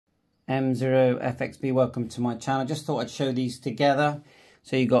M0FXB, welcome to my channel. Just thought I'd show these together.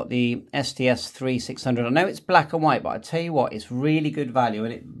 So you got the SDS100. I know it's black and white, but I tell you what, it's really good value,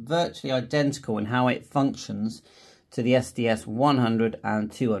 and it's virtually identical in how it functions to the SDS100 and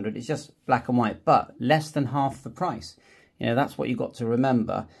 200. It's just black and white, but less than half the price. You know, that's what you got to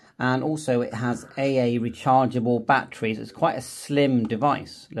remember. And also it has AA rechargeable batteries. It's quite a slim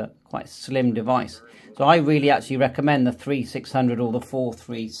device. Look, quite a slim device. So I really actually recommend the 3600 or the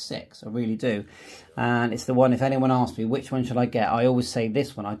 436. I really do. And it's the one, if anyone asks me, which one should I get? I always say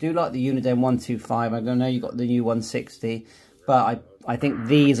this one. I do like the Uniden 125. I don't know, you got the new 160. But I think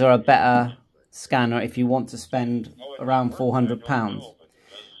these are a better scanner if you want to spend around £400.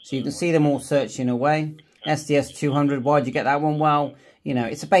 So you can see them all searching away. SDS200, why'd you get that one? Well, you know,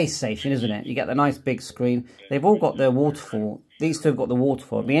 it's a base station, isn't it? You get the nice big screen. They've all got their waterfall. These two have got the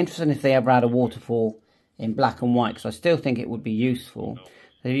waterfall. It'd be interesting if they ever had a waterfall in black and white, because I still think it would be useful.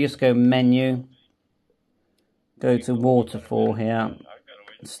 So you just go menu, go to waterfall here,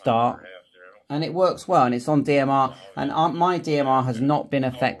 start, and it works well, and it's on DMR, and my DMR has not been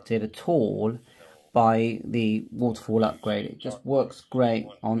affected at all by the waterfall upgrade. It just works great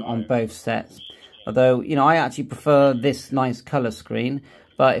on both sets. Although, you know, I actually prefer this nice colour screen,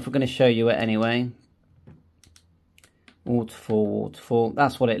 but if we're going to show you it anyway, waterfall,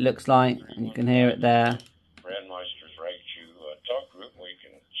 that's what it looks like, and you can hear it there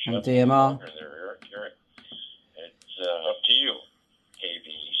on DMR. It's up to you.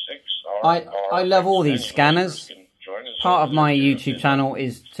 KV6. I love all these scanners. Part of my YouTube channel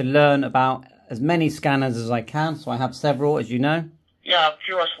is to learn about as many scanners as I can, so I have several, as you know. Yeah,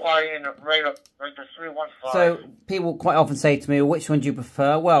 QSY in right to 315. So people quite often say to me, well, which one do you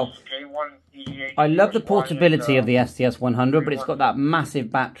prefer? Well, I love the portability of the SDS100, but it's got that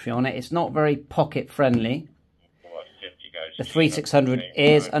massive battery on it. It's not very pocket friendly. The 3600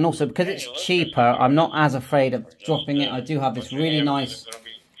 is, and also because it's cheaper, I'm not as afraid of dropping it. I do have this really nice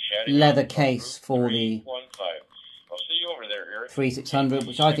leather case for the 3600,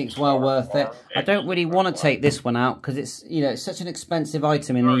 which I think is well worth it. I don't really want to take this one out because it's, you know, it's such an expensive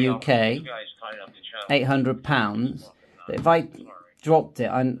item in the UK, £800. That if I dropped it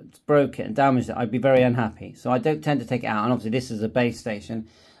and broke it and damaged it, I'd be very unhappy. So I don't tend to take it out. And obviously this is a base station.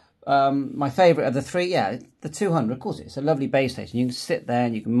 My favourite of the three, yeah, the 200. Of course, it's a lovely base station. You can sit there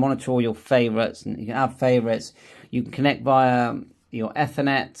and you can monitor all your favourites, and you can have favourites. You can connect via your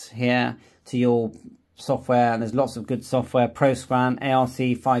Ethernet here to your software, and there's lots of good software, ProScan,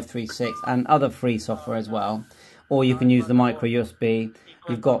 ARC536, and other free software as well. Or you can use the micro USB.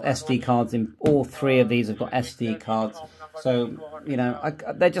 You've got SD cards in all three of these. Have got SD cards, so you know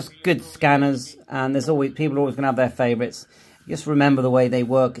they're just good scanners. And there's always people are always going to have their favourites. Just remember the way they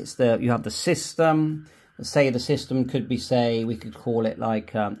work. It's you have the system. Say the system could be, say, we could call it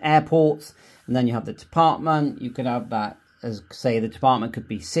like airports, and then you have the department. You could have that as, say, the department could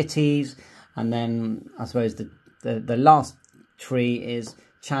be cities. And then I suppose the last tree is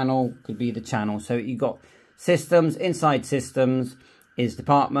channel, could be the channel. So you've got systems, inside systems is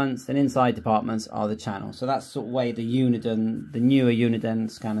departments, and inside departments are the channels. So that's the sort of way the Uniden, the newer Uniden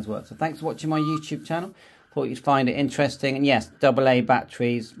scanners work. So thanks for watching my YouTube channel. Thought you'd find it interesting. And yes, AA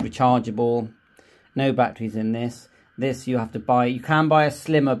batteries, rechargeable, no batteries in this. This you have to buy. You can buy a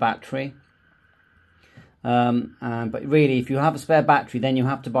slimmer battery. But really, if you have a spare battery, then you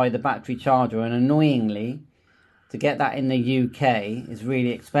have to buy the battery charger, and annoyingly, to get that in the UK is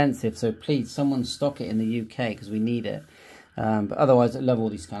really expensive. So please, someone stock it in the UK because we need it. But otherwise, I love all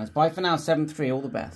these scanners. Bye for now, 7.3, all the best.